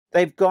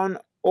They've gone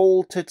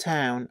all to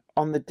town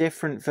on the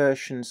different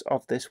versions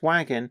of this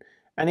wagon,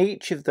 and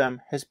each of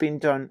them has been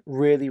done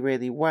really,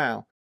 really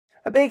well.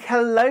 A big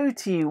hello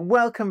to you,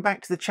 welcome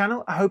back to the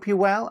channel, I hope you're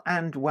well,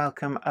 and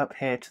welcome up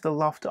here to the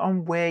loft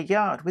on Weir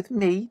Yard with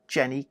me,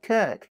 Jenny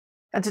Kirk.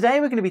 And today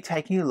we're going to be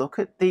taking a look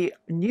at the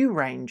new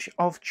range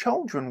of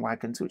Chaldron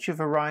wagons which have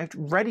arrived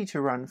ready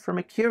to run from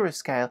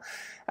Accurascale,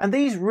 and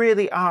these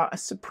really are a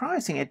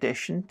surprising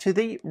addition to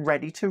the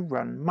ready to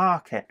run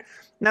market.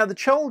 Now the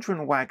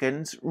Chaldron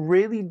wagons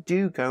really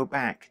do go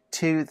back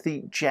to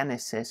the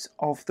genesis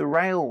of the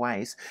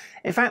railways.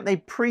 In fact, they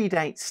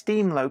predate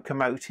steam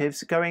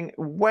locomotives, going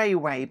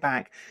way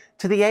back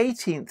to the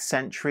 18th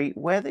century,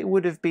 where they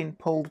would have been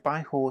pulled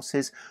by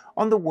horses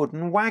on the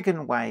wooden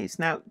wagon ways.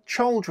 Now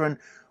Chaldron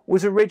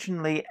was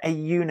originally a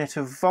unit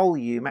of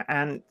volume,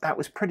 and that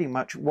was pretty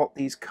much what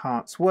these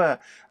carts were,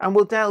 and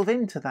we'll delve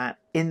into that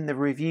in the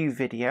review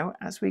video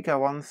as we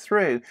go on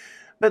through.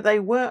 But they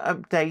were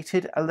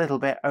updated a little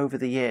bit over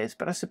the years,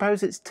 but I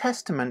suppose it's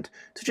testament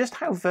to just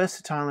how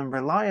versatile and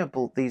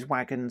reliable these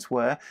wagons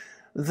were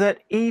that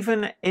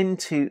even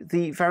into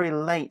the very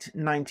late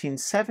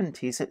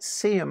 1970s at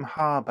Seaham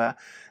Harbour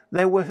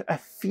there were a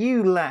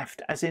few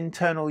left as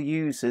internal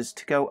users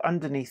to go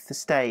underneath the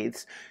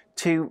staiths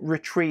to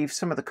retrieve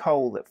some of the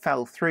coal that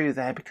fell through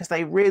there, because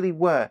they really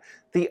were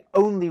the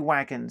only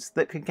wagons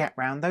that could get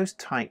round those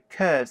tight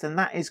curves. And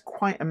that is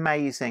quite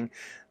amazing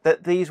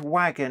that these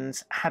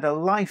wagons had a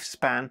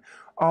lifespan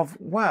of,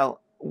 well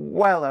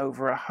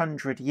over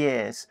 100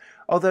 years,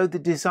 although the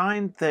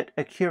design that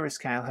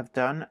Accurascale have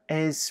done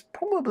is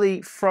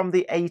probably from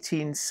the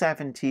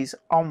 1870s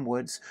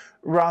onwards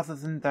rather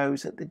than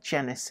those at the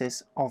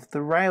genesis of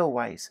the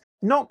railways.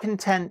 Not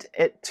content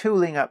at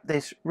tooling up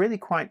this really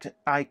quite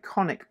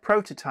iconic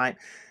prototype,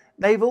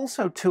 they've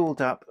also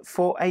tooled up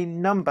for a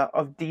number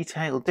of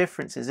detail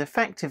differences.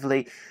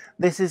 Effectively,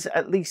 this is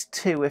at least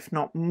 2, if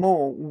not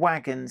more,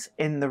 wagons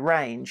in the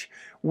range,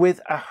 with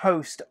a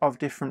host of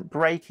different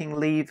braking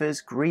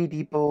levers,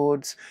 greedy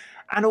boards,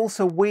 and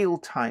also wheel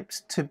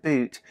types to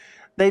boot.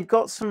 They've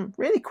got some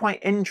really quite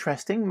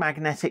interesting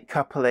magnetic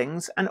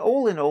couplings, and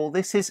all in all,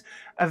 this is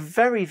a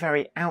very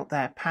out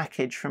there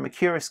package from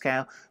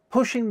Accurascale,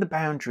 pushing the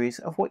boundaries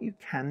of what you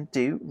can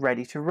do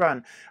ready to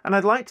run. And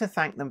I'd like to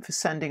thank them for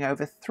sending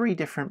over 3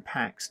 different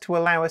packs to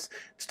allow us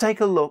to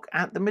take a look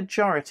at the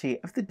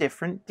majority of the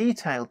different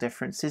detail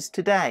differences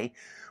today.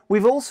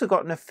 We've also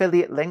got an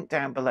affiliate link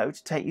down below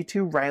to take you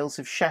to Rails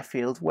of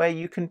Sheffield, where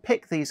you can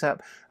pick these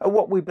up at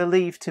what we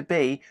believe to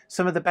be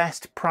some of the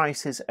best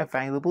prices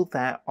available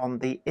there on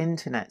the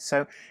internet.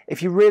 So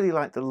if you really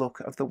like the look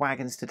of the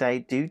wagons today,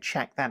 do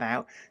check that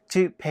out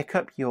to pick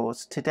up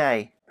yours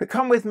today. But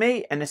come with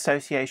me in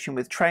association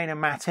with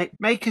Trainer-Matic,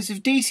 makers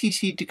of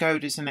DCT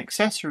decoders and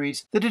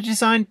accessories that are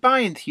designed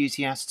by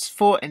enthusiasts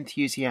for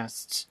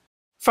enthusiasts.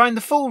 Find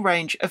the full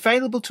range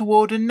available to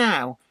order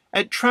now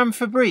at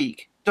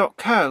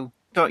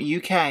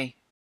tramfabrique.co.uk.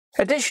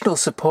 Additional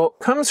support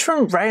comes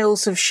from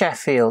Rails of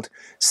Sheffield.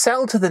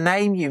 Sell to the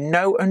name you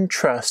know and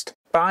trust.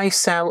 Buy,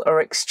 sell or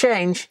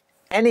exchange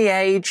any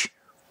age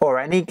or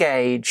any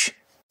gauge.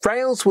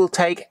 Rails will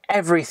take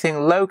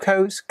everything: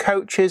 locos,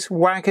 coaches,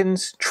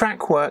 wagons,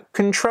 track work,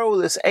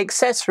 controllers,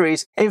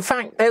 accessories. In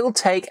fact, they'll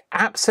take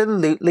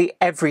absolutely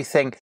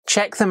everything.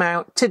 Check them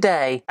out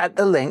today at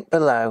the link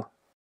below.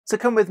 So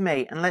come with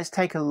me and let's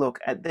take a look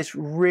at this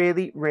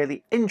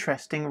really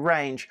interesting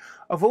range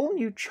of all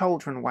new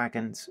Chaldron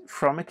wagons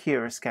from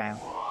Accurascale.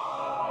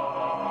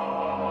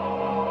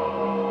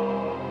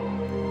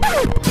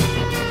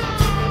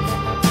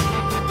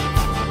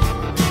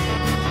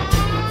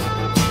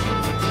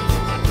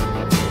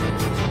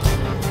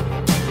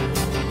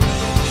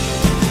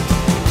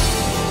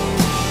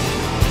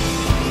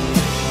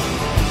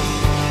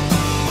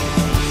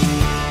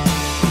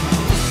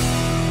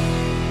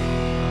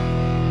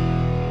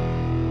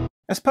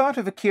 As part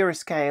of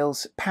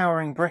Accurascale's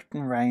Powering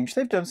Britain range,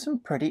 they've done some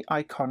pretty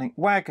iconic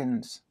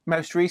wagons.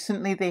 Most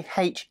recently the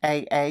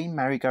HAA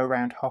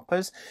merry-go-round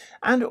hoppers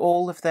and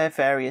all of their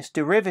various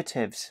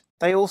derivatives.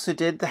 They also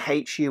did the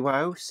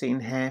HUO,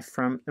 seen here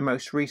from the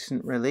most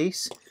recent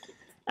release,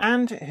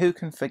 and who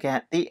can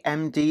forget the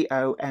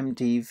MDO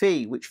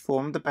MDV, which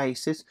formed the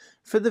basis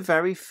for the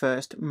very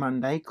first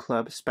Monday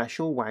Club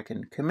Special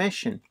Wagon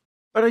Commission.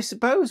 But I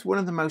suppose one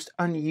of the most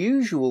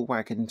unusual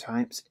wagon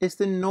types is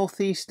the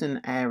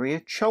northeastern area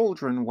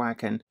Chaldron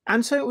wagon,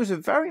 and so it was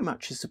very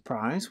much a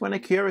surprise when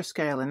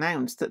Accurascale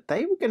announced that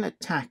they were going to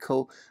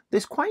tackle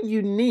this quite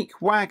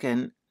unique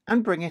wagon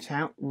and bring it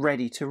out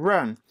ready to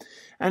run.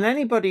 And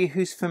anybody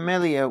who's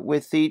familiar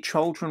with the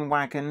Chaldron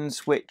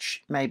wagons,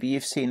 which maybe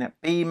you've seen at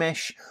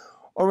Beamish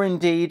or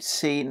indeed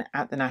seen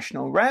at the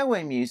National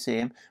Railway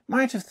Museum,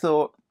 might have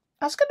thought,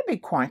 that's going to be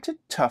quite a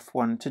tough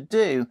one to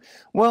do.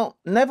 Well,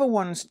 never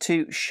one's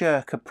to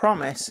shirk a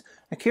promise.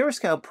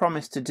 Accurascale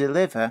promised to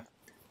deliver,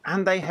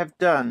 and they have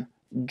done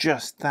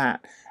just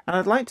that. And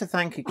I'd like to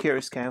thank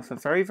Accurascale for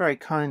very, very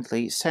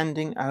kindly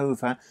sending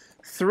over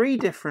 3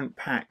 different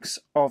packs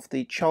of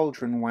the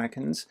Chaldron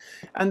wagons,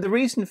 and the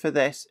reason for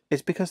this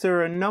is because there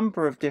are a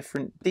number of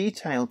different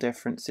detail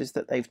differences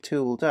that they've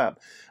tooled up,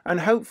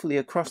 and hopefully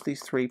across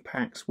these 3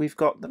 packs we've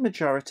got the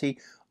majority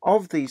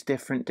of these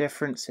different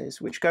differences,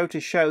 which go to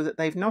show that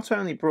they've not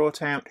only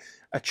brought out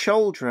a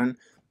Chaldron,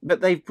 but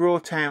they've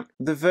brought out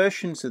the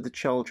versions of the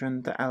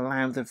Chaldron that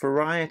allow the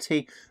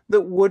variety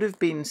that would have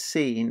been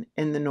seen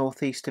in the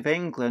northeast of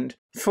England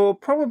for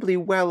probably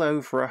well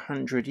over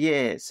 100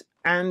 years.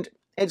 And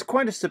it's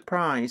quite a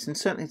surprise, and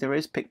certainly there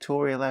is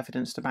pictorial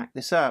evidence to back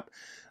this up,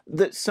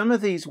 that some of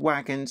these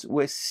wagons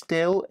were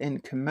still in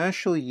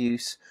commercial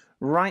use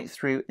right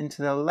through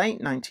into the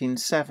late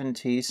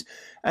 1970s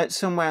at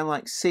somewhere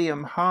like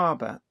Seaham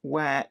Harbour,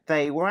 where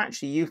they were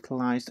actually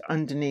utilised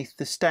underneath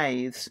the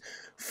staithes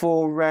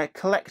for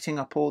collecting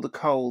up all the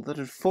coal that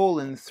had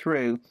fallen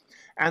through.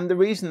 And the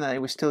reason that they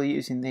were still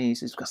using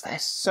these is because they're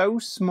so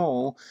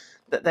small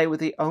that they were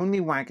the only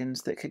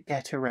wagons that could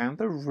get around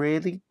the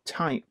really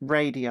tight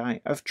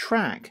radii of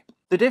track.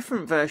 The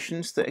different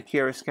versions that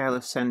Accurascale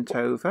have sent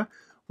over,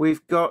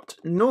 we've got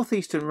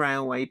Northeastern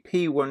Railway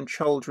P1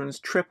 Chaldron's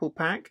triple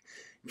pack,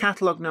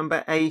 catalogue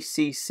number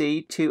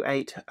ACC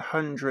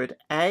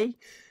 2800A,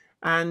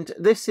 and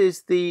this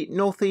is the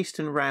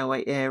Northeastern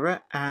Railway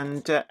era,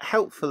 and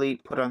helpfully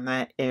put on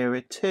their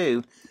era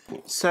too.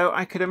 So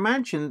I could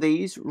imagine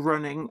these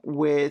running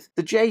with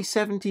the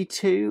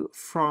J72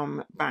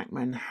 from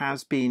Bachmann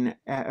has been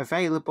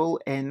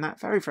available in that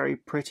very, very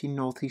pretty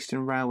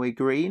Northeastern Railway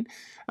green.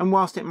 And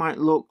whilst it might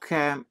look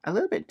a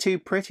little bit too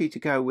pretty to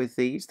go with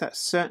these, that's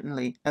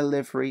certainly a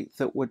livery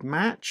that would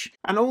match.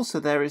 And also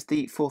there is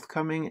the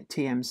forthcoming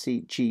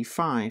TMC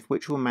G5,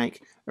 which will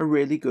make a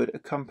really good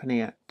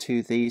accompanier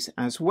to these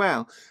as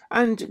well.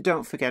 And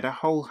don't forget a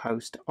whole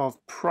host of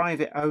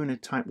private owner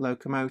type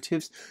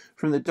locomotives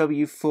from the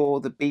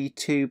W4, the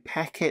B2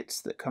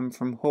 Pecketts that come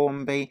from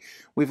Hornby.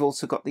 We've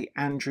also got the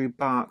Andrew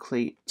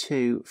Barclay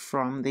 2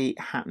 from the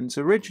Hatton's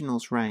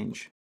Originals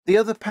range. The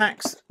other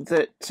packs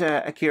that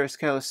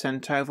Accurascale has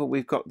sent over,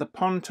 we've got the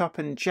Pontop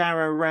and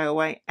Jarrow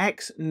Railway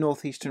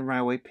ex-Northeastern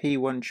Railway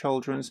P1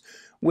 Chaldrons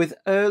with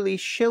early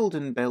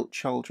Shildon-built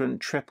Chaldron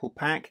triple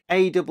pack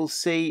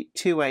ACC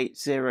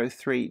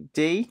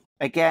 2803D,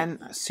 again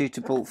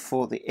suitable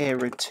for the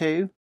era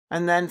 2.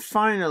 And then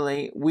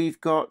finally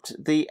we've got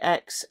the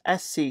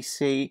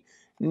ex-SCC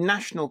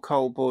National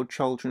Coal Board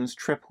Chaldrons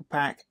triple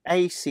pack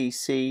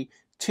ACC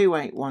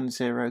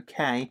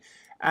 2810K,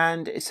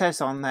 and it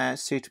says on there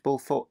suitable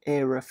for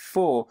era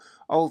 4,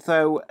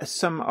 although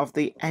some of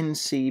the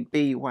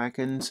NCB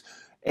wagons,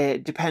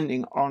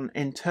 depending on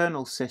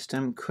internal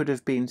system, could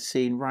have been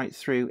seen right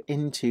through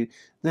into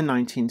the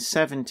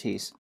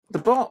 1970s. The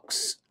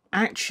box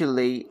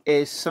actually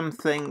is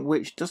something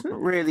which doesn't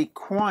really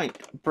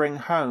quite bring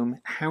home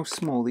how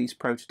small these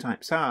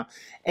prototypes are.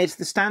 It's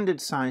the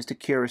standard sized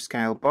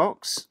Accurascale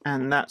box,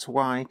 and that's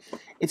why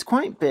it's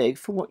quite big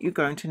for what you're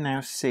going to now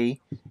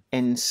see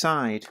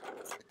inside.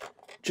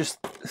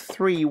 Just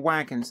 3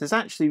 wagons. There's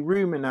actually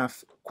room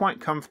enough quite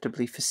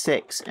comfortably for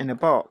 6 in a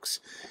box.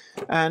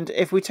 And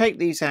if we take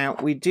these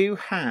out, we do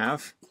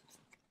have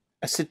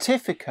a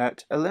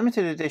certificate, a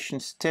limited edition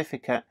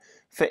certificate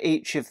for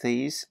each of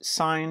these,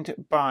 signed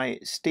by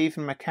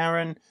Stephen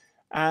McCarran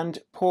and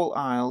Paul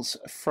Isles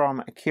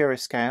from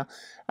Accurascale.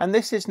 And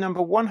this is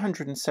number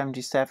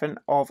 177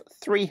 of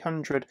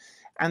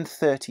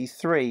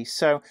 333.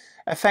 So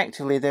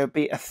effectively there would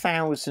be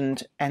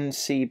 1,000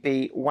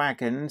 NCB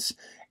wagons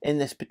in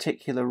this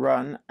particular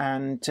run,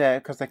 and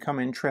because they come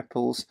in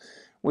triples,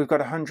 we've got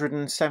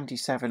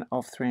 177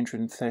 of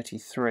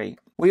 333.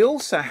 We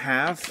also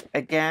have,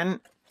 again,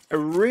 a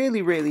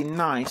really, really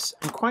nice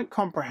and quite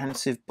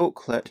comprehensive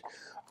booklet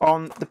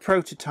on the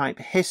prototype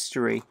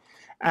history,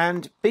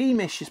 and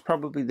Beamish is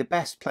probably the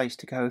best place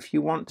to go if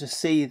you want to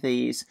see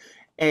these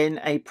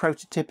in a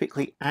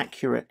prototypically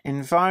accurate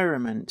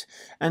environment.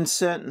 And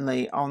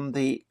certainly on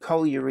the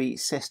colliery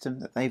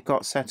system that they've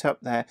got set up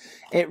there,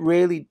 it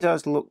really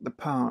does look the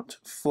part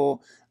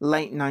for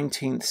late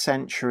 19th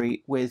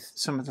century with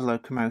some of the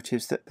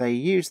locomotives that they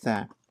use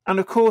there. And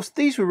of course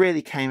these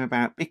really came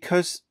about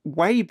because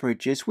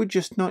weighbridges were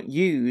just not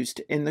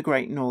used in the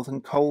Great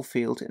Northern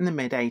Coalfield in the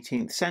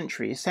mid-18th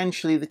century.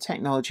 Essentially the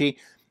technology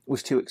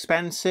was too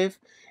expensive,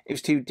 it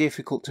was too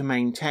difficult to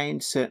maintain,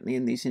 certainly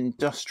in these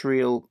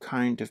industrial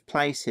kind of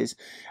places,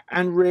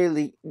 and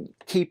really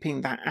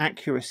keeping that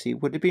accuracy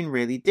would have been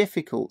really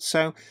difficult.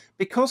 So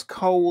because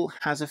coal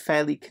has a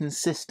fairly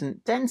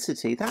consistent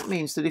density, that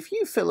means that if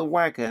you fill a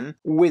wagon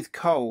with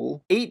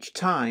coal, each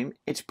time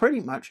it's pretty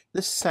much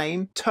the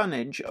same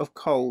tonnage of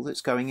coal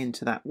that's going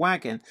into that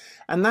wagon.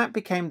 And that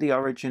became the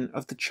origin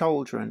of the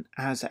Chaldron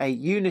as a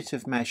unit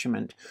of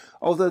measurement,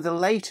 although the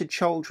later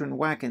Chaldron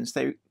wagons,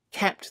 they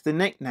kept the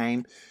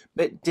nickname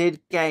but did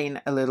gain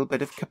a little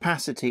bit of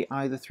capacity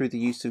either through the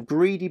use of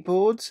greedy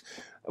boards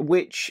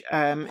which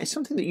is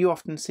something that you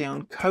often see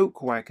on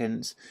coke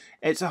wagons.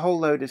 It's a whole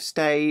load of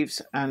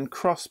staves and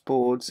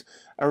crossboards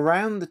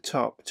around the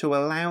top to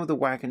allow the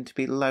wagon to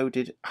be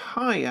loaded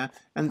higher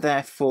and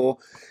therefore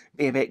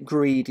be a bit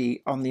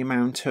greedy on the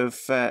amount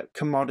of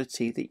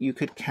commodity that you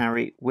could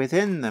carry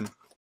within them.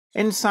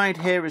 Inside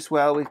here as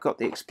well, we've got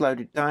the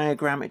exploded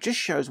diagram. It just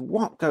shows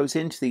what goes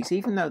into these.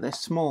 Even though they're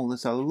small,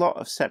 there's a lot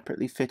of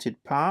separately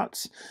fitted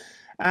parts.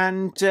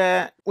 And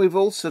we've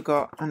also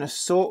got an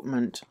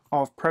assortment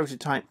of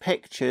prototype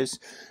pictures,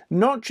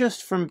 not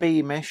just from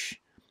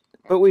Beamish,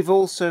 but we've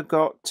also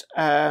got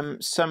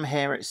some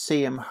here at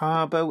Seaham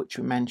Harbour, which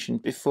we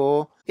mentioned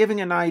before,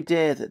 giving an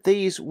idea that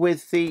these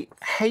with the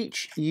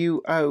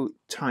HUO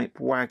type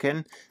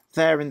wagon,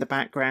 there in the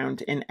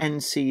background in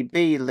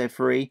NCB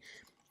livery,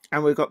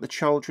 and we've got the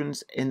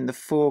Chaldrons in the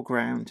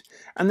foreground.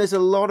 And there's a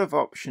lot of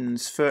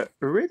options for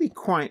a really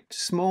quite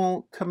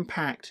small,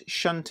 compact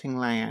shunting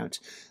layout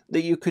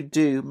that you could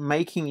do,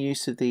 making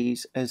use of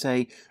these as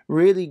a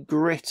really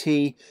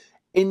gritty,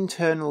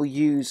 internal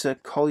user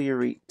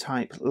colliery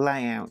type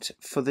layout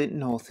for the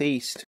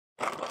northeast.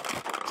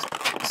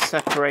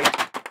 Separate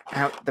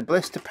out the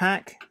blister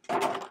pack.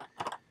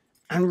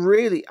 And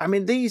really, I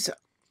mean, these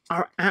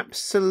are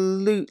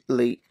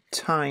absolutely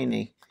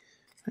tiny.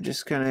 I'm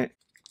just going to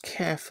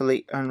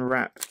carefully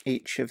unwrap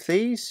each of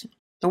these.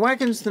 The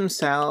wagons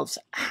themselves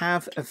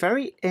have a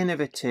very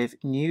innovative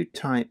new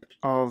type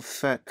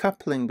of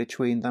coupling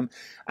between them,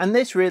 and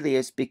this really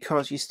is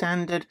because your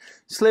standard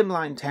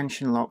slimline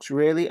tension locks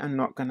really are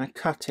not going to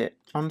cut it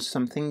on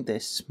something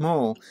this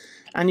small.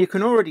 And you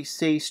can already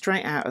see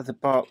straight out of the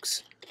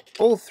box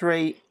all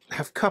three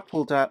have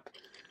coupled up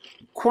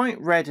quite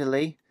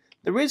readily.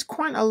 There is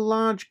quite a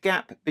large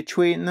gap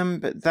between them,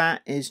 but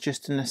that is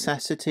just a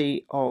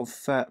necessity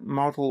of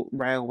model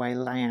railway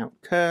layout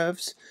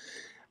curves.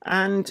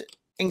 And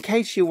in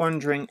case you're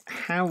wondering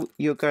how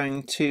you're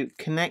going to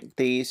connect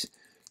these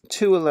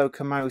to a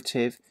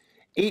locomotive,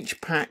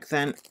 each pack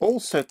then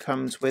also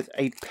comes with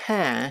a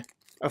pair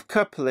of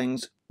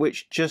couplings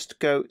which just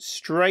go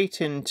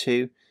straight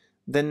into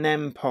the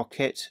NEM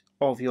pocket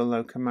of your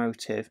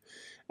locomotive,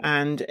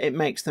 and it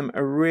makes them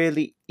a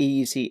really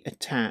easy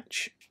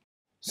attach.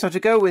 So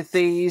to go with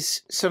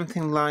these,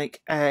 something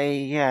like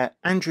a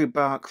Andrew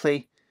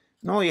Barclay,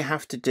 and all you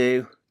have to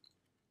do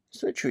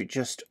is literally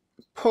just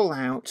pull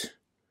out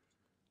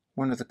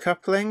one of the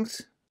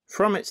couplings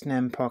from its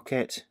NEM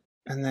pocket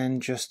and then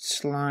just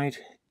slide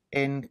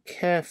in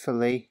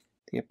carefully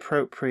the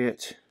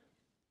appropriate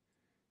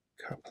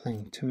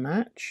coupling to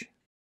match.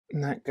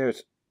 And that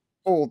goes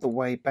all the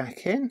way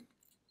back in,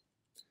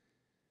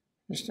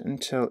 just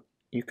until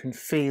you can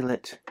feel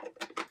it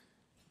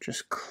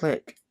just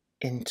click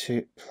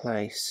into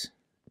place.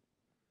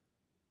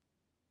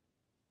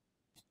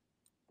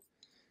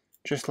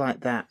 Just like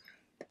that.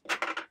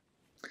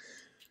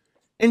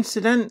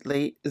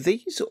 Incidentally,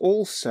 these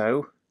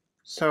also,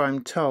 so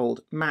I'm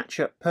told, match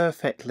up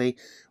perfectly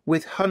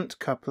with Hunt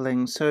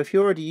couplings. So if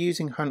you're already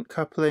using Hunt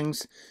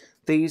couplings,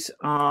 these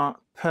are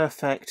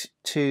perfect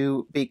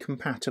to be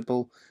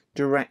compatible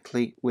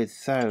directly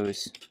with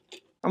those.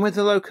 And with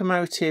the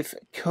locomotive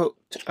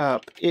cooked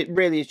up, it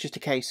really is just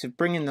a case of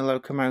bringing the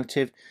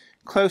locomotive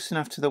close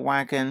enough to the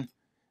wagon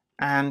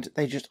and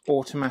they just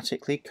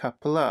automatically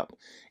couple up.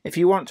 If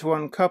you want to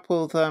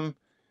uncouple them,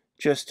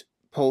 just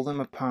pull them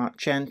apart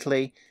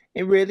gently.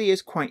 It really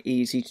is quite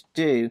easy to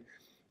do,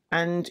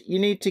 and you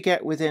need to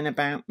get within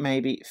about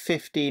maybe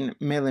 15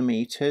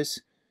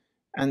 millimeters,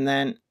 and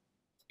then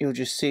you'll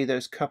just see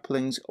those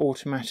couplings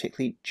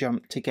automatically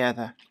jump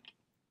together.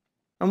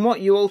 And what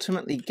you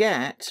ultimately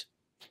get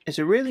is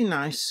a really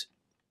nice,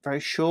 very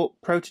short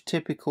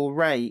prototypical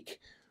rake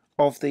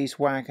of these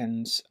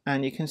wagons,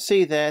 and you can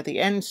see there the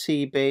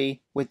NCB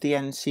with the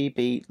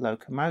NCB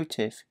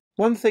locomotive.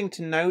 One thing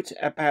to note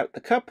about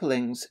the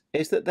couplings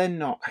is that they're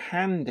not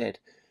handed,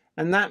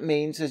 and that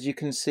means, as you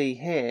can see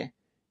here,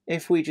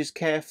 if we just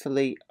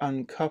carefully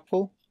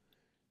uncouple,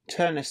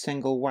 turn a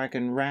single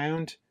wagon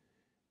round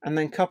and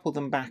then couple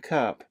them back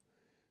up,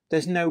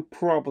 there's no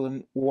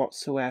problem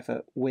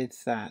whatsoever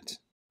with that.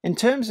 In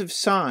terms of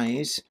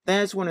size,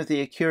 there's one of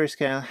the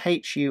Accurascale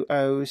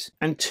HUOs,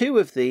 and two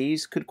of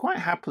these could quite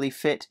happily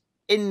fit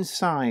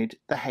inside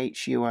the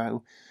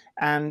HUO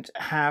and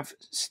have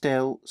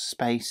still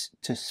space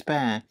to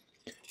spare.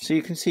 So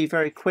you can see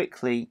very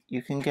quickly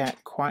you can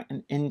get quite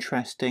an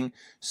interesting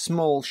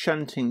small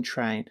shunting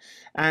train.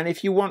 And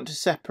if you want to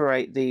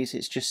separate these,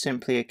 it's just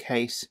simply a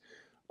case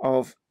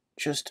of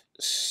just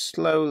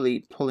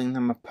slowly pulling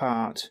them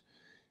apart,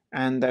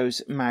 and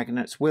those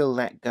magnets will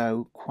let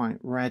go quite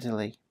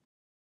readily.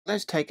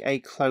 Let's take a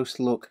close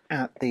look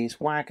at these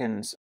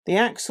wagons. The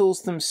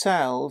axles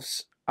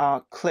themselves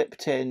are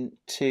clipped in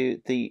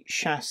to the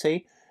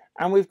chassis,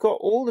 and we've got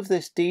all of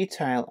this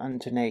detail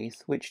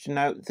underneath which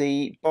denote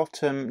the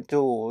bottom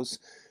doors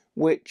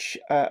which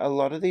a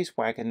lot of these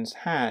wagons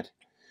had.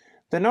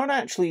 They're not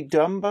actually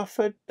dumb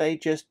buffered, they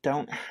just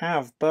don't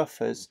have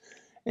buffers.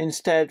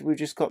 Instead, we've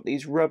just got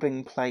these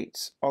rubbing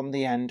plates on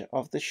the end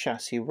of the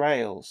chassis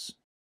rails.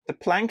 The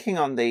planking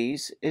on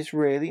these is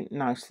really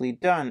nicely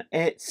done.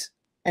 It's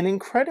an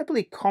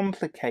incredibly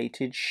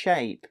complicated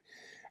shape,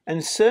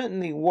 and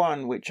certainly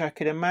one which I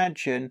could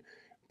imagine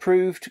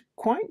proved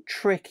quite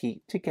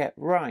tricky to get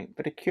right,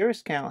 but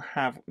Accurascale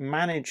have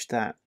managed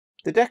that.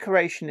 The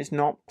decoration is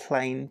not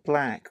plain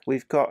black.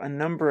 We've got a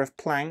number of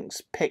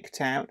planks picked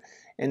out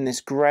in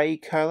this grey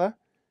colour,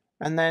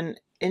 and then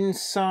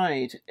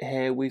inside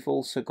here we've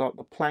also got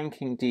the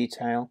planking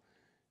detail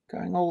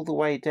going all the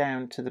way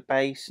down to the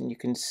base, and you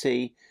can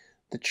see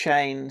the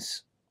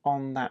chains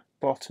on that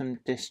bottom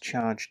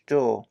discharge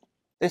door.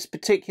 This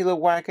particular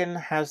wagon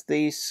has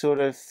these sort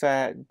of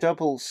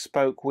double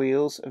spoke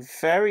wheels, a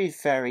very,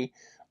 very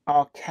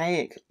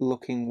archaic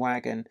looking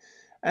wagon.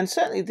 And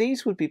certainly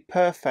these would be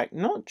perfect,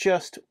 not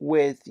just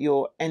with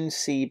your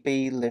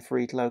NCB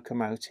liveried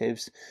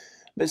locomotives,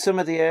 but some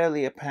of the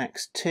earlier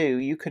packs too.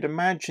 You could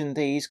imagine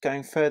these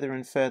going further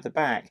and further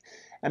back,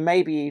 and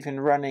maybe even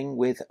running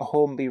with a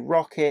Hornby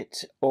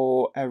Rocket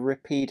or a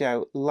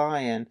Rapido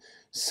Lion.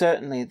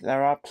 Certainly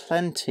there are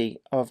plenty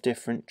of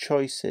different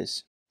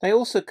choices. They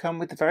also come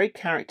with the very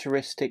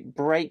characteristic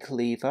brake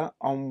lever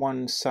on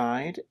one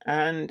side,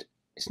 and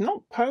it's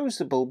not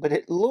poseable, but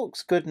it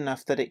looks good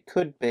enough that it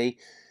could be.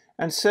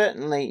 And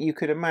certainly you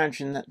could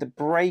imagine that the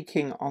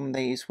braking on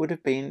these would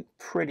have been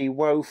pretty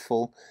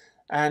woeful,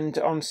 and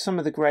on some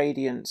of the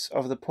gradients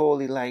of the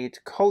poorly laid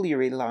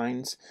colliery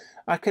lines,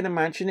 I can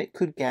imagine it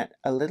could get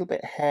a little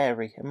bit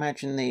hairy.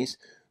 Imagine these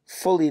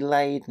fully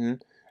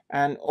laden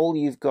and all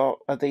you've got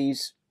are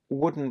these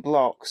wooden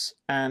blocks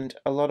and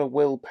a lot of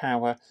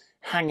willpower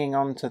hanging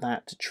on to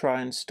that to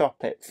try and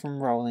stop it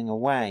from rolling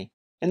away.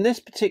 In this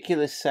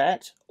particular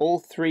set, all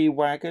three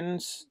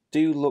wagons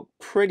do look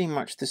pretty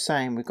much the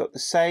same. We've got the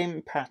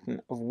same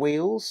pattern of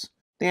wheels.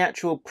 The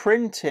actual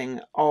printing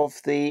of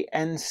the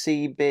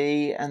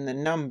NCB and the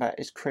number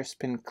is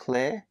crisp and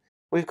clear.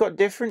 We've got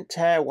different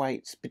tear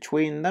weights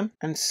between them,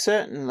 and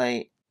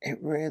certainly it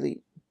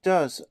really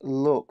does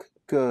look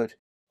good.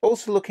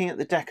 Also looking at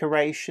the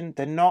decoration,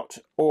 they're not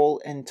all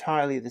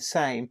entirely the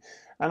same,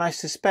 and I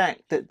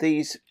suspect that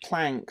these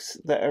planks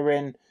that are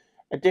in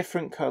a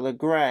different colour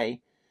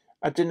grey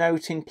are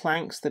denoting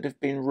planks that have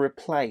been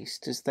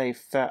replaced as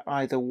they've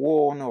either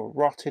worn or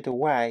rotted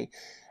away,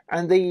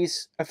 and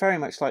these are very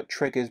much like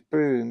Trigger's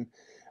boom.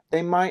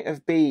 They might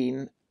have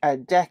been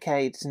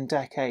decades and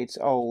decades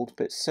old,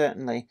 but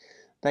certainly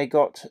they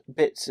got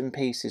bits and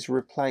pieces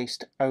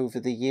replaced over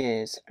the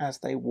years as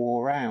they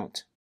wore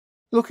out.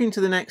 Looking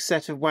to the next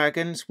set of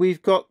wagons,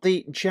 we've got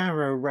the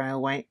Jarrow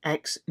Railway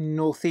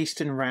ex-North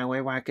Eastern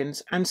Railway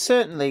wagons, and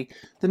certainly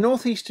the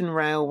North Eastern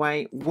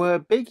Railway were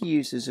big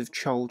users of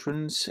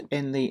Chaldrons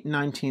in the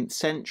 19th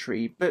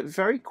century, but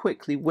very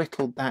quickly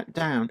whittled that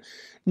down,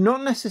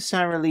 not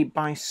necessarily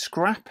by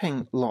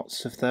scrapping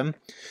lots of them,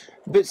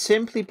 but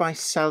simply by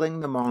selling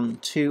them on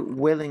to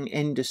willing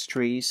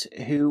industries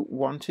who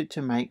wanted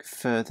to make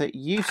further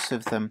use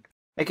of them.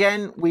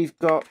 Again, we've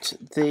got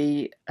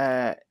the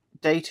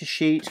data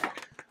sheet,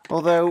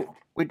 although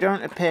we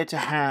don't appear to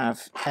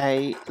have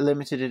a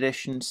limited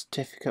edition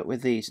certificate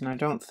with these, and I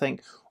don't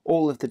think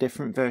all of the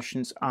different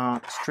versions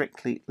are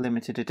strictly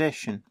limited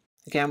edition.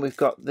 Again, we've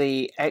got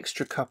the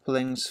extra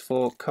couplings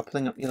for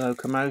coupling up your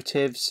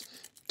locomotives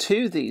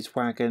to these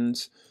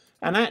wagons,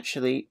 and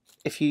actually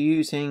if you're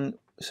using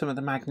some of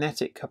the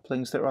magnetic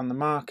couplings that are on the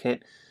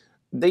market,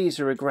 these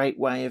are a great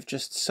way of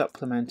just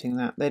supplementing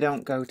that. They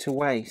don't go to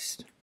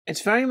waste.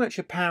 It's very much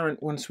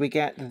apparent once we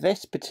get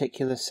this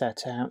particular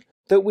set out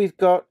that we've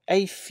got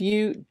a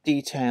few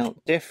detail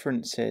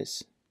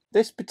differences.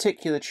 This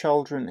particular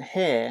Chaldron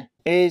here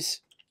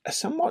is a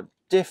somewhat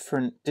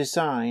different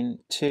design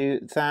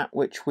to that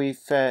which we've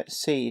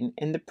seen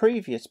in the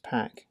previous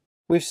pack.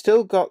 We've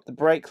still got the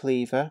brake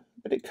lever,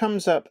 but it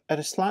comes up at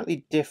a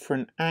slightly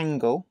different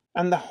angle,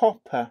 and the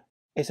hopper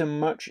is a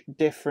much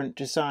different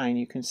design.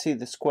 You can see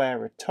the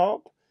square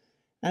atop,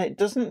 and it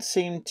doesn't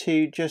seem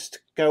to just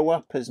go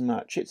up as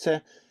much. It's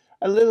a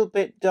little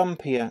bit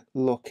dumpier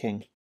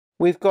looking.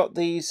 We've got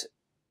these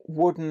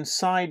wooden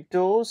side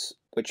doors,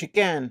 which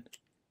again,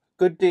 a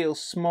good deal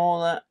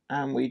smaller,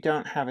 and we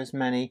don't have as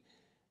many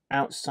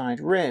outside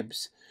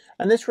ribs.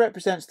 And this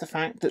represents the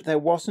fact that there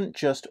wasn't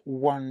just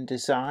one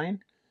design,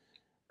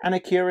 and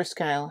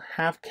Accurascale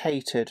have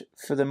catered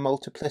for the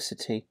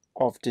multiplicity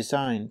of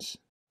designs.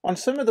 On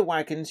some of the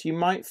wagons you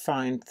might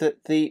find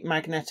that the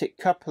magnetic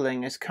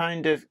coupling is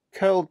kind of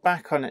curled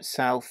back on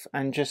itself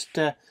and just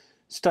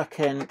stuck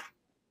in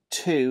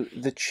to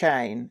the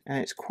chain, and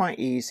it's quite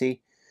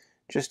easy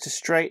just to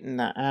straighten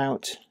that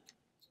out,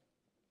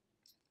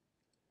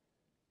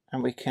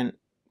 and we can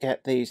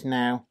get these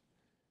now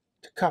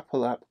to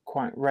couple up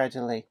quite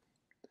readily.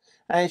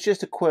 And it's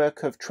just a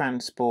quirk of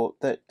transport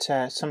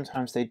that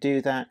sometimes they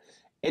do that.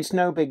 It's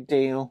no big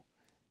deal,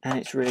 and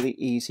it's really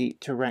easy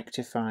to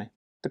rectify.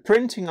 The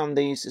printing on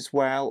these as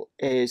well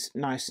is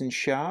nice and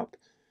sharp.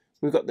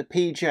 We've got the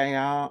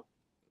PJR,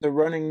 the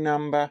running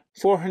number.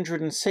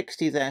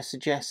 460 there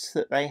suggests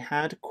that they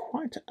had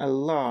quite a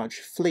large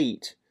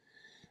fleet.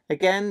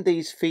 Again,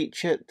 these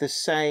feature the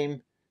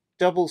same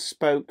double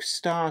spoke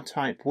star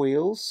type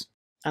wheels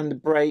and the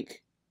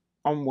brake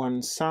on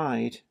one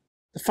side.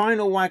 The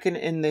final wagon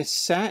in this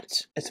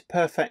set is a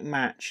perfect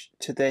match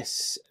to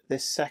this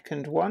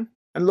second one.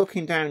 And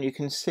looking down, you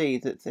can see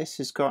that this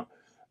has got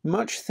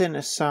much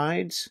thinner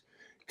sides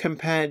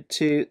compared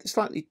to the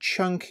slightly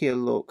chunkier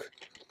look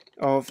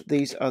of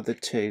these other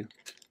two.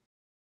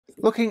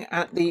 Looking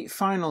at the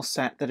final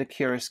set that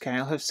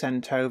Accurascale have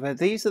sent over,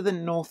 these are the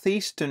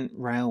Northeastern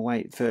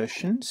Railway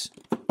versions.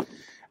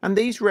 And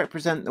these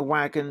represent the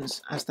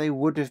wagons as they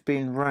would have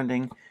been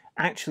running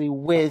actually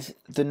with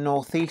the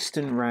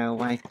Northeastern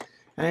Railway.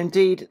 And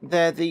indeed,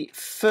 they're the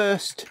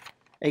first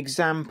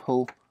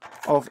example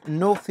of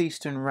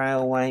Northeastern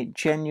Railway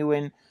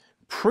genuine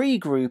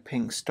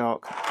pre-grouping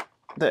stock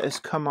that has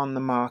come on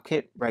the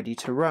market ready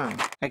to run.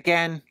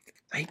 Again,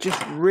 they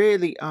just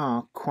really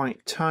are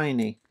quite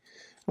tiny.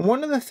 And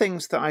one of the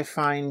things that I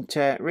find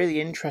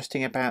really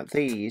interesting about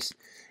these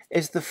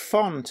is the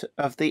font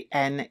of the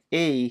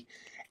NE.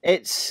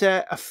 It's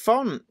a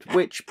font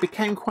which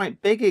became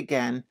quite big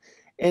again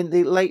in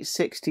the late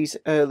 60s,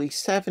 early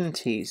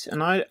 70s,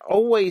 and I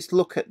always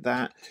look at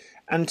that,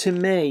 and to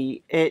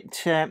me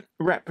it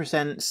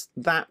represents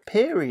that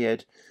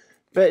period.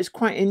 But it's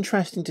quite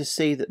interesting to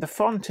see that the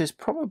font is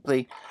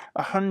probably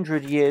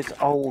 100 years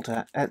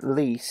older at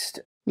least.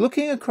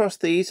 Looking across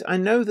these, I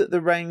know that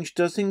the range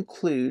does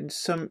include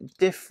some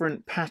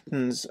different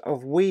patterns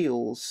of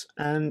wheels,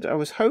 and I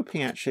was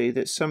hoping actually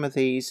that some of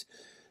these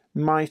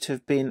might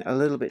have been a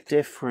little bit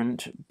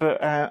different, but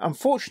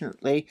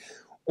unfortunately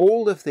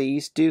all of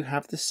these do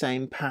have the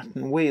same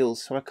pattern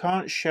wheels, so I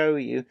can't show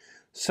you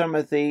some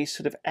of these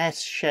sort of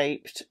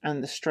S-shaped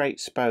and the straight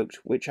spoked,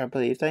 which I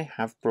believe they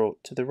have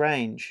brought to the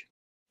range.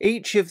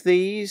 Each of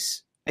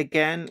these,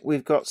 again,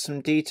 we've got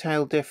some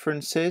detail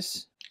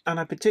differences, and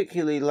I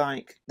particularly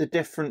like the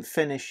different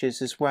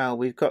finishes as well.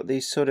 We've got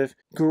these sort of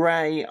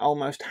grey,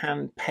 almost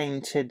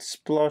hand-painted,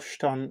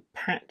 splotched on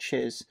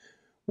patches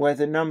where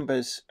the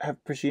numbers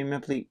have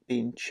presumably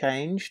been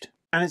changed.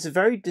 And it's a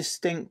very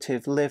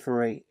distinctive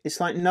livery. It's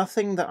like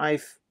nothing that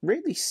I've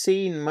really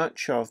seen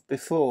much of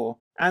before.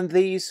 And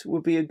these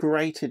would be a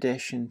great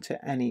addition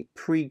to any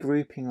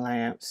pre-grouping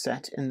layout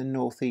set in the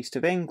northeast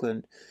of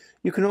England.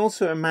 You can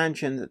also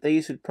imagine that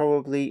these would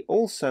probably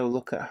also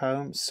look at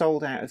home,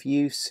 sold out of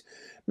use,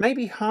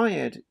 maybe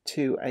hired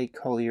to a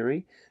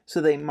colliery,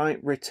 so they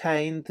might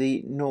retain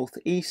the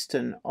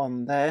northeastern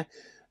on there,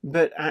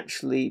 but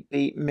actually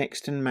be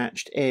mixed and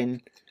matched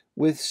in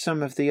with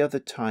some of the other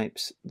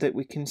types that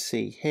we can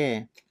see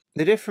here.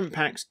 The different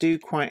packs do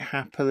quite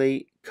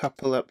happily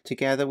couple up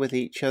together with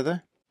each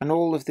other, and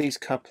all of these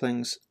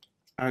couplings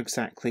are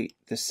exactly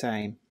the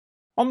same.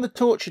 On the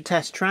torture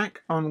test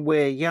track on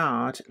Weir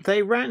Yard,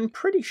 they ran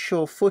pretty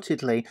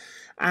sure-footedly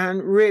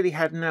and really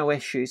had no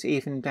issues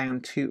even down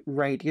to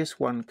radius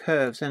 1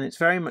 curves, and it's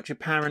very much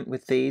apparent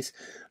with these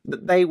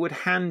that they would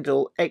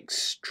handle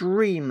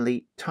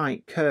extremely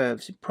tight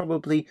curves,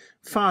 probably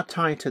far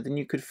tighter than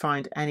you could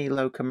find any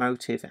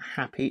locomotive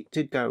happy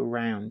to go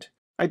round.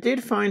 I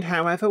did find,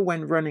 however,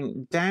 when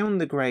running down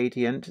the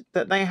gradient,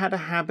 that they had a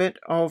habit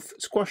of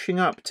squashing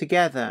up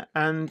together,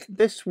 and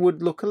this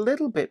would look a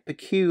little bit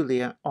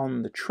peculiar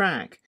on the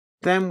track.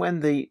 Then when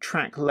the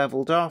track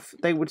levelled off,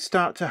 they would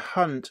start to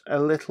hunt a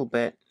little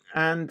bit,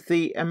 and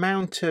the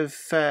amount of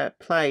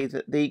play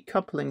that the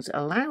couplings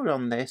allowed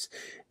on this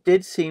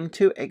did seem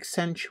to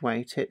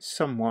accentuate it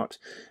somewhat.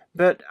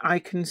 But I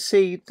can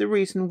see the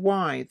reason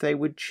why they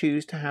would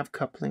choose to have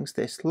couplings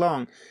this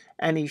long.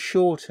 Any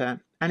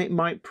shorter, and it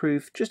might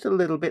prove just a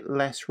little bit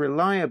less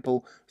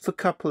reliable for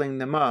coupling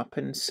them up,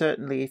 and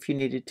certainly if you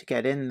needed to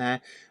get in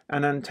there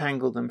and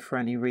untangle them for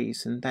any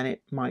reason, then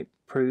it might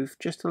prove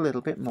just a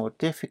little bit more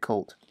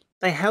difficult.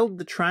 They held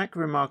the track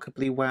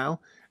remarkably well,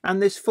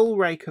 and this full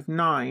rake of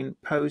 9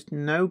 posed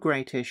no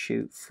great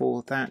issue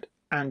for that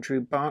Andrew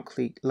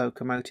Barclay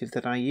locomotive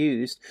that I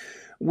used,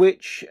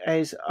 which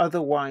is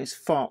otherwise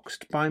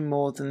foxed by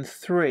more than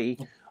 3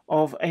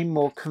 of a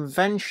more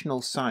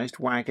conventional sized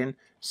wagon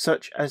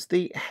such as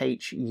the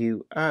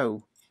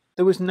HUO.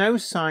 There was no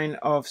sign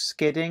of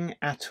skidding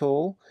at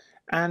all,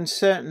 and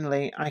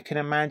certainly I can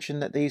imagine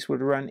that these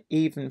would run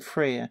even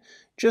freer,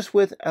 just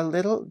with a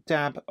little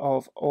dab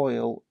of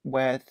oil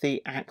where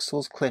the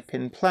axles clip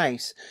in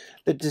place.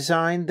 The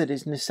design that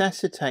is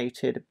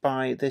necessitated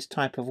by this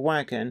type of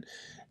wagon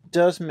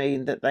does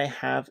mean that they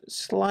have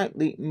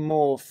slightly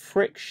more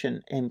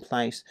friction in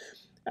place,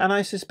 and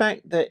I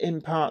suspect that in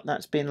part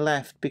that's been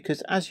left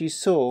because, as you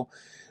saw,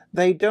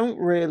 they don't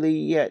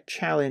really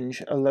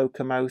challenge a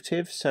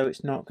locomotive, so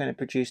it's not going to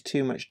produce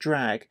too much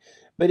drag,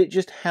 but it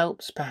just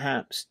helps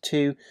perhaps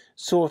to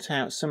sort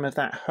out some of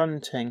that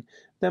hunting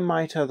that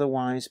might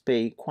otherwise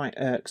be quite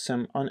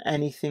irksome on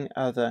anything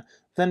other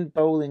than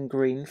Bowling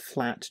Green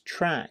flat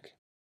track.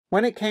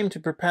 When it came to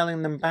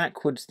propelling them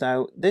backwards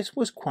though, this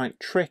was quite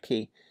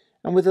tricky,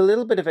 And with a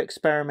little bit of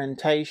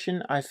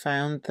experimentation, I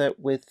found that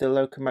with the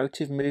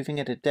locomotive moving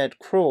at a dead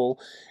crawl,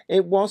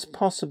 it was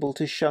possible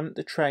to shunt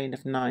the train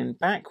of 9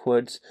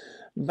 backwards,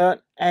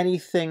 but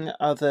anything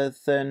other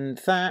than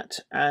that,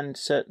 and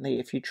certainly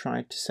if you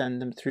tried to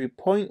send them through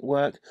point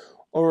work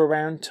or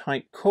around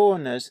tight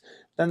corners,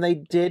 then they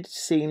did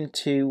seem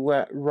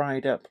to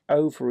ride up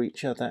over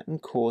each other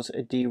and cause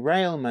a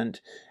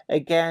derailment.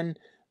 Again,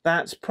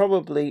 that's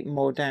probably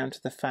more down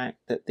to the fact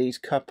that these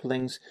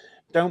couplings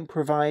don't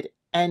provide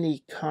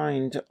any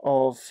kind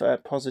of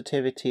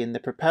positivity in the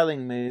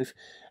propelling move,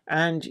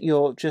 and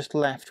you're just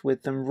left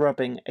with them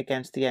rubbing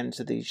against the ends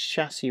of these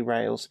chassis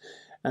rails,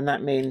 and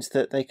that means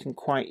that they can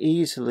quite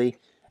easily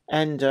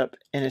end up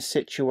in a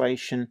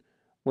situation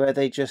where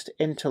they just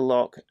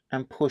interlock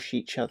and push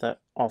each other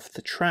off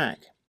the track.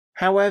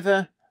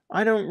 However,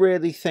 I don't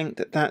really think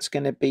that that's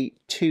going to be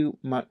too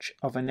much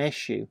of an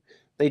issue.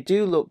 They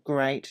do look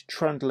great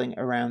trundling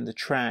around the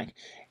track,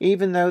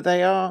 even though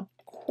they are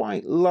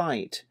quite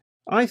light.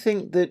 I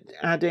think that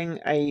adding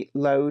a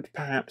load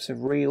perhaps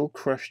of real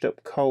crushed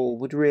up coal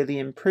would really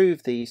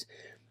improve these,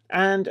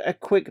 and a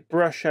quick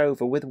brush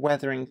over with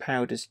weathering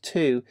powders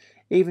too,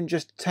 even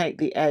just to take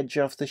the edge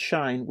off the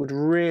shine, would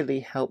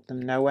really help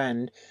them no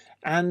end.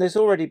 And there's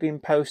already been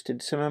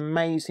posted some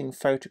amazing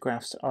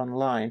photographs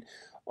online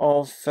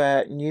of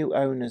new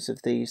owners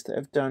of these that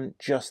have done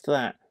just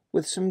that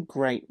with some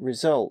great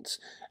results,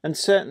 and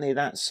certainly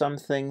that's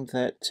something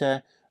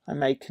that I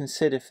may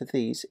consider for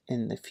these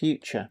in the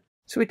future.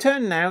 So we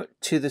turn now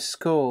to the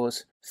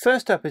scores.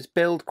 First up is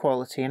build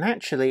quality, and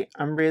actually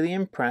I'm really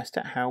impressed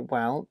at how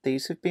well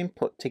these have been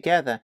put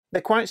together.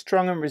 They're quite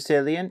strong and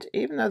resilient,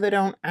 even though they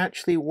don't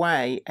actually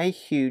weigh a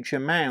huge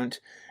amount,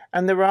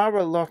 and there are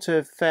a lot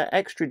of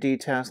extra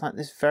details like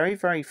this very,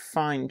 very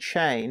fine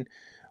chain,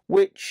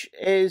 which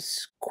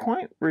is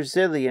quite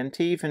resilient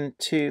even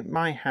to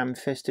my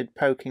ham-fisted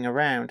poking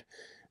around.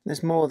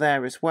 There's more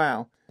there as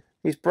well.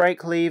 These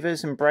brake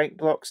levers and brake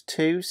blocks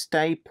too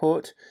stay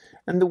put,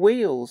 and the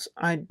wheels,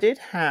 I did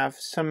have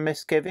some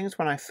misgivings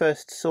when I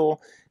first saw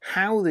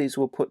how these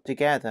were put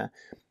together,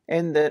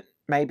 in that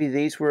maybe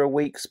these were a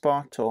weak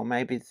spot, or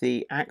maybe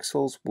the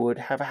axles would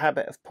have a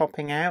habit of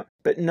popping out,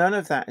 but none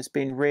of that has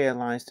been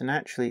realised, and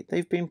actually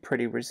they've been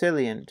pretty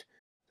resilient.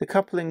 The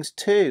couplings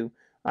too,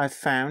 I've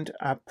found,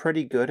 are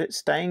pretty good at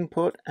staying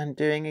put and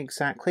doing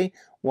exactly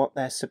what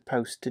they're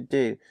supposed to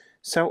do.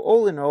 So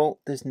all in all,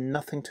 there's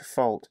nothing to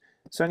fault.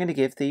 So I'm going to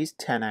give these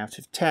 10 out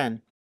of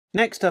 10.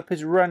 Next up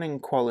is running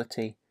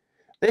quality.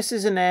 This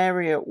is an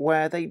area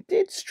where they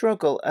did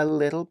struggle a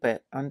little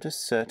bit under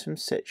certain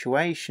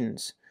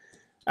situations.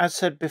 As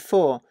said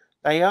before,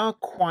 they are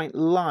quite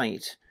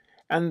light,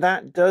 and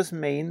that does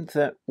mean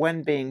that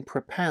when being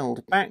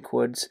propelled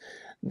backwards,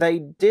 they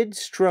did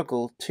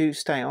struggle to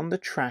stay on the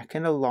track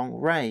in a long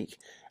rake.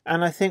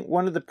 And I think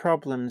one of the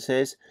problems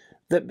is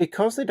that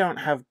because they don't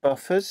have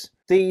buffers,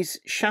 these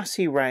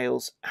chassis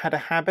rails had a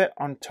habit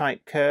on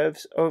tight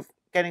curves of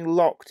getting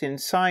locked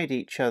inside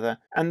each other,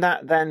 and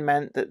that then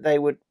meant that they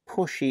would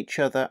push each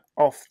other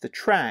off the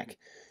track.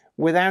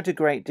 Without a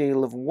great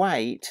deal of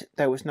weight,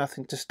 there was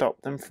nothing to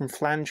stop them from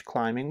flange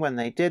climbing when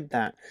they did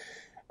that.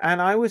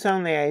 And I was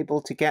only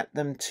able to get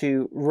them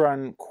to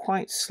run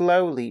quite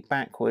slowly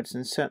backwards,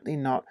 and certainly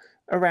not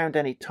around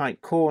any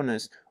tight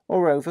corners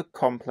or over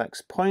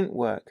complex point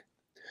work.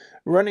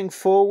 Running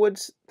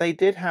forwards, they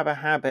did have a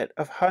habit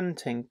of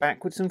hunting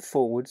backwards and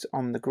forwards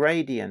on the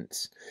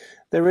gradients.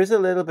 There is a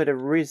little bit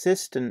of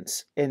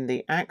resistance in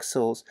the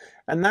axles,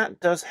 and that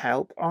does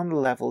help on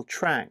level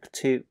track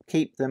to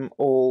keep them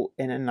all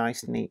in a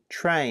nice neat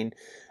train.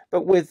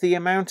 But with the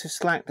amount of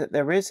slack that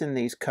there is in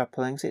these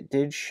couplings, it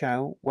did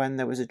show when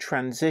there was a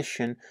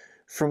transition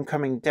from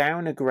coming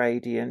down a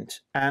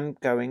gradient and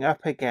going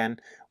up again,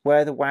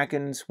 where the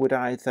wagons would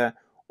either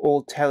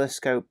all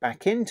telescope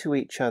back into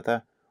each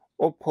other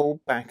or pull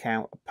back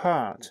out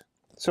apart.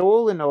 So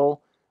all in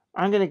all,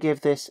 I'm going to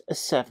give this a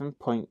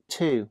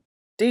 7.2.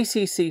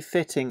 DCC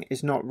fitting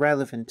is not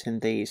relevant in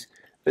these,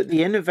 but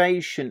the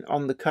innovation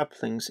on the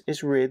couplings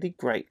is really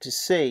great to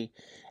see.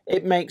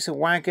 It makes a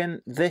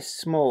wagon this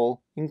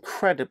small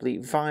incredibly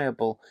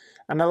viable,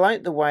 and I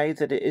like the way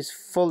that it is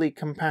fully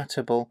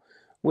compatible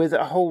with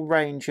a whole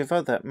range of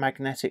other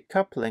magnetic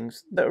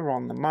couplings that are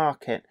on the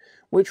market,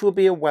 which will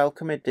be a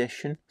welcome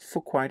addition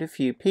for quite a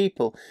few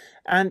people.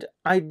 And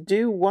I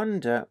do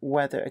wonder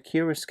whether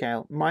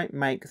Accurascale might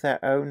make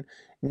their own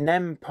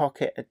NEM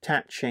pocket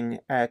attaching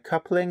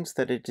couplings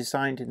that are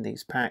designed in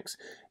these packs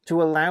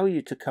to allow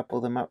you to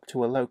couple them up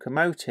to a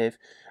locomotive.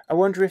 I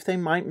wonder if they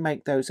might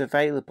make those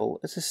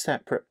available as a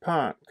separate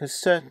part, because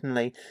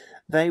certainly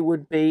they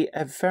would be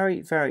a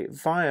very, very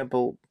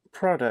viable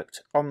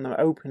product on the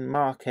open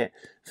market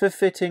for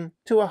fitting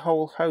to a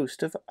whole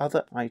host of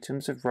other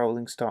items of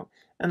rolling stock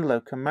and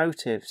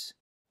locomotives.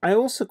 I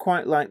also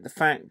quite like the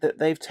fact that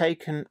they've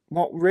taken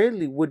what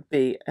really would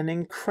be an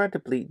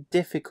incredibly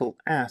difficult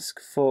ask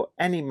for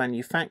any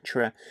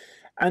manufacturer,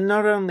 and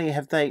not only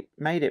have they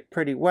made it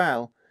pretty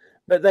well,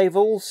 but they've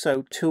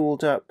also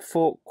tooled up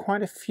for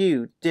quite a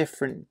few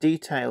different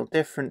detail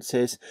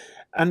differences,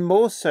 and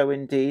more so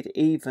indeed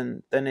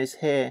even than is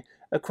here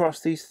across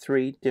these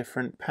three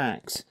different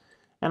packs.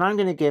 And I'm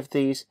going to give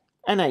these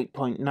an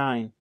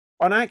 8.9.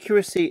 On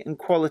accuracy and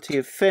quality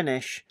of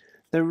finish,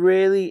 there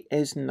really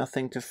is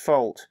nothing to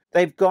fault.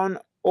 They've gone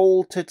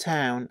all to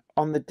town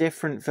on the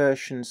different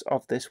versions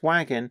of this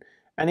wagon,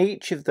 and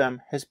each of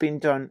them has been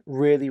done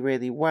really,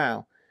 really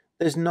well.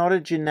 There's not a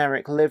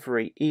generic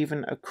livery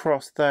even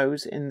across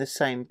those in the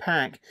same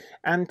pack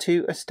and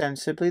to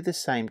ostensibly the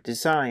same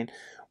design,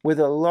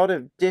 with a lot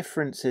of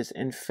differences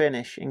in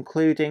finish,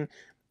 including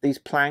these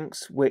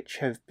planks which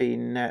have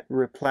been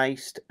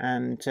replaced,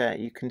 and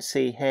you can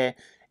see here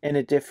in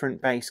a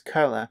different base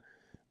colour,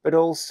 but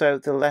also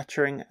the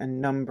lettering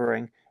and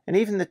numbering, and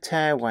even the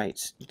tear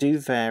weights do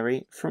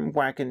vary from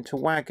wagon to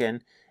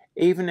wagon,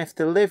 even if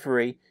the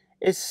livery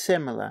is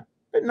similar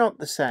but not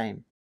the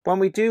same. When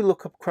we do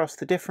look across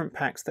the different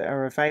packs that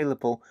are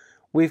available,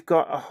 we've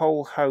got a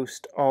whole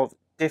host of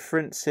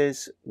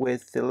differences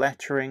with the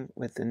lettering,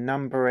 with the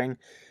numbering,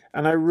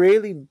 and I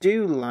really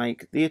do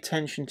like the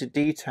attention to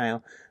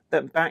detail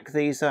that back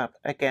these up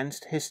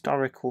against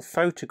historical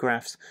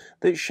photographs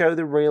that show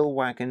the real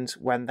wagons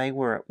when they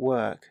were at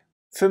work.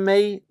 For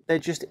me, there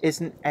just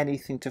isn't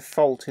anything to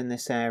fault in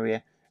this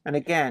area, and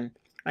again,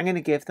 I'm going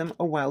to give them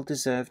a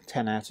well-deserved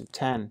 10 out of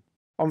 10.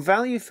 On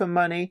value for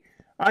money,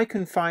 I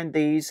can find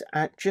these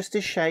at just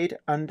a shade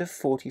under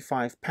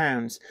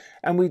 £45,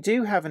 and we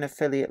do have an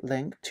affiliate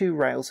link to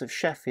Rails of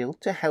Sheffield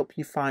to help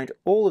you find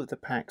all of the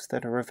packs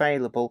that are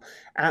available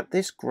at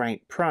this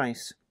great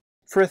price.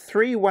 For a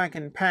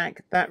 3-wagon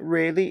pack, that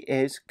really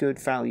is good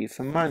value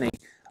for money,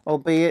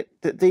 albeit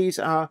that these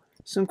are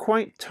some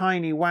quite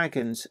tiny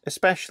wagons,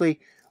 especially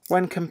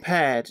when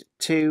compared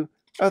to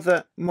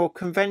other more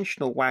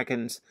conventional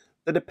wagons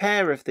that a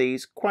pair of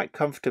these quite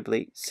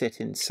comfortably sit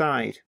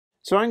inside.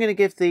 So I'm going to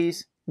give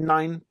these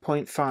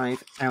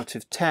 9.5 out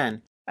of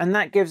 10, and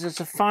that gives us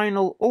a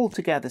final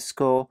altogether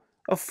score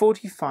of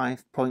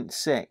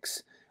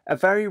 45.6, a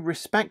very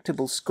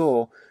respectable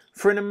score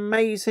for an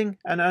amazing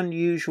and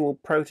unusual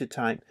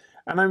prototype,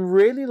 and I'm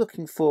really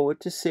looking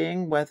forward to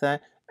seeing whether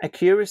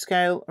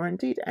Accurascale or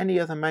indeed any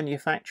other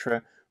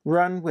manufacturer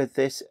run with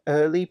this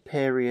early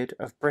period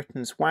of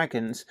Britain's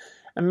wagons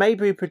and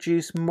maybe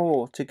produce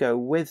more to go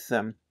with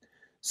them.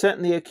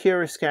 Certainly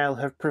Accurascale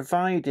have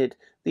provided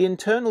the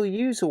internal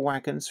user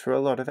wagons for a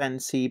lot of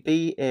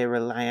NCB era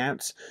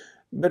layouts,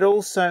 but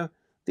also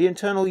the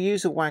internal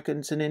user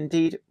wagons and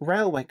indeed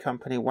railway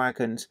company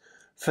wagons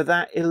for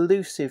that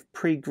elusive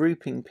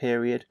pre-grouping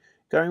period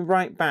going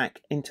right back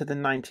into the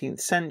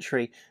 19th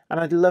century, and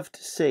I'd love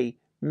to see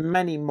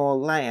many more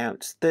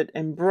layouts that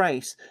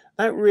embrace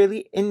that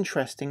really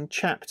interesting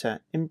chapter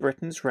in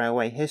Britain's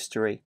railway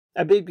history.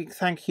 A big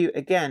thank you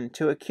again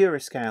to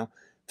Accurascale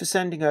for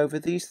sending over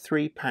these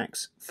 3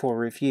 packs for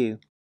review.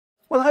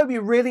 Well, I hope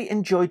you really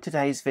enjoyed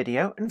today's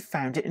video and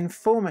found it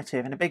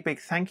informative, and a big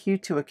thank you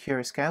to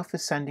Accurascale for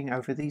sending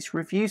over these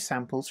review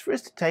samples for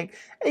us to take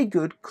a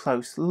good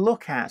close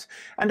look at.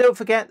 And don't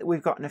forget that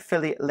we've got an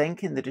affiliate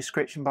link in the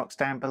description box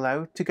down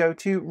below to go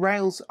to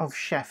Rails of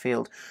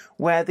Sheffield,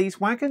 where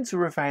these wagons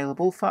are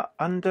available for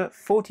under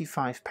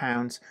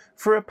 £45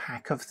 for a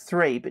pack of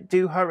 3. But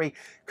do hurry,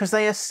 because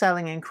they are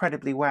selling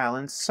incredibly well,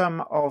 and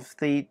some of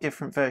the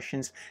different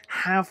versions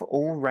have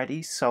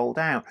already sold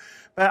out.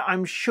 But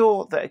I'm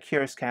sure that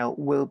Accurascale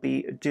will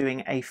be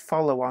doing a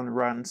follow-on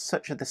run,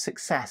 such as the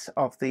success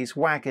of these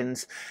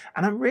wagons,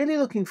 and I'm really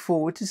looking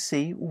forward to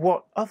see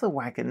what other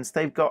wagons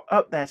they've got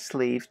up their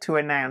sleeve to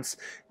announce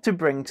to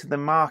bring to the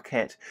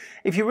market.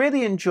 If you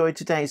really enjoyed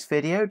today's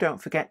video,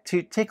 don't forget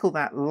to tickle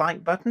that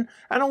like button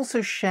and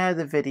also share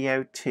the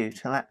video too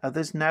to let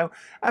others know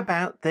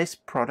about this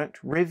product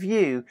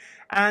review.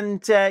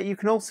 And you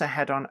can also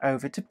head on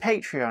over to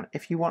Patreon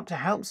if you want to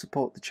help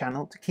support the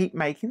channel to keep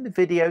making the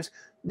videos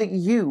that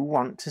you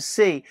want to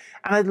see.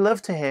 And I'd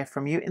love to hear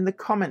from you in the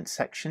comments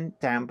section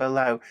down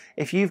below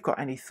if you've got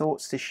any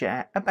thoughts to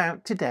share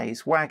about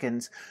today's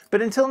wagons.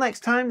 But until next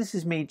time, this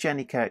is me,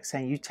 Jenny Kirk,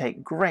 saying you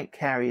take great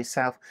care of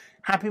yourself.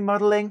 Happy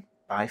modelling.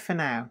 Bye for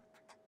now.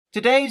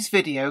 Today's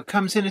video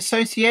comes in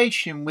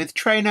association with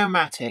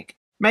Trainomatic,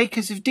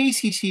 makers of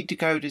DCC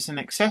decoders and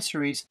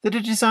accessories that are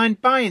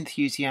designed by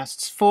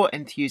enthusiasts for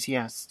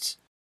enthusiasts.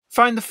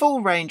 Find the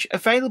full range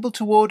available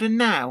to order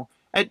now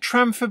at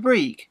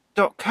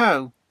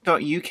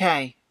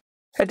tramfabrique.co.uk.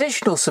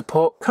 Additional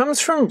support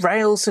comes from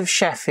Rails of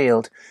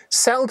Sheffield.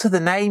 Sell to the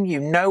name you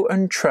know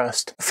and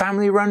trust.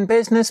 Family-run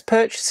business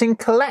purchasing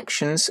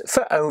collections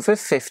for over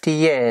 50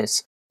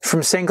 years.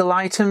 From single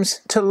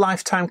items to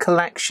lifetime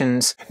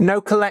collections.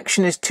 No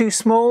collection is too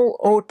small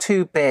or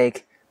too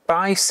big.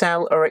 Buy,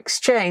 sell or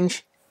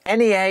exchange,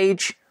 any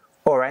age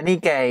or any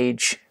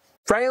gauge.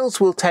 Rails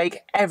will take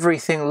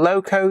everything: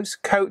 locos,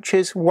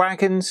 coaches,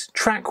 wagons,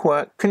 track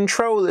work,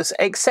 controllers,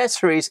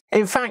 accessories.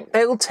 In fact,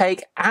 they'll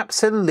take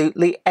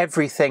absolutely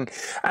everything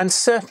and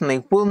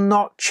certainly will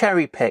not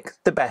cherry pick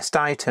the best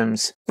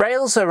items.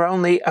 Rails are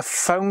only a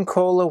phone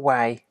call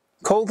away.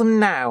 Call them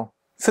now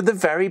for the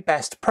very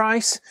best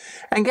price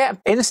and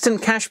get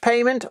instant cash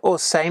payment or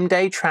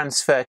same-day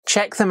transfer.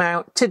 Check them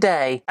out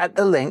today at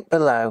the link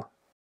below.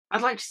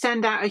 I'd like to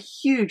send out a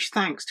huge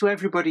thanks to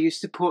everybody who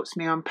supports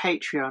me on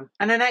Patreon,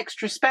 and an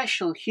extra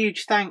special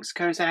huge thanks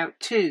goes out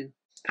to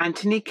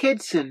Anthony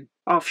Kidson,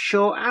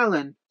 Offshore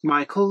Allen,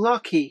 Michael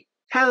Lockie,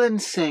 Helen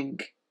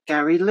Sink,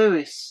 Gary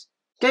Lewis,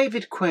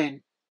 David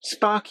Quinn,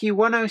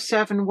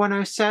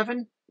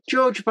 Sparky107107,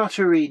 George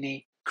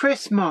Botterini,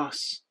 Chris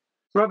Moss,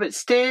 Robert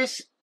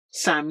Steers,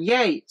 Sam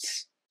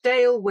Yates,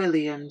 Dale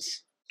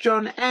Williams,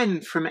 John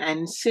N from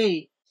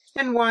NC,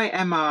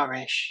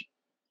 NYMRish,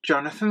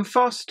 Jonathan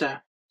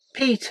Foster,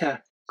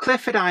 Peter,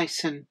 Clifford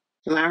Ison,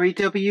 Larry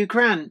W.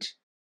 Grant,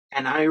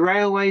 NI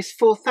Railways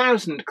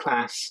 4000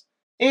 class,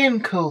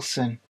 Ian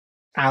Coulson,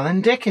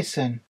 Alan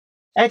Dickerson,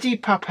 Eddie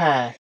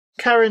Popper,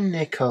 Karen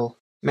Nichol,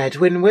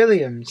 Medwin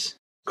Williams,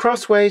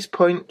 Crossways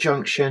Point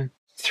Junction,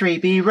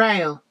 3B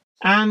Rail,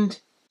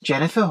 and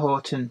Jennifer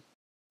Horton.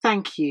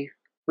 Thank you.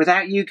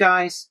 Without you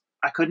guys,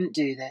 I couldn't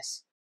do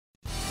this.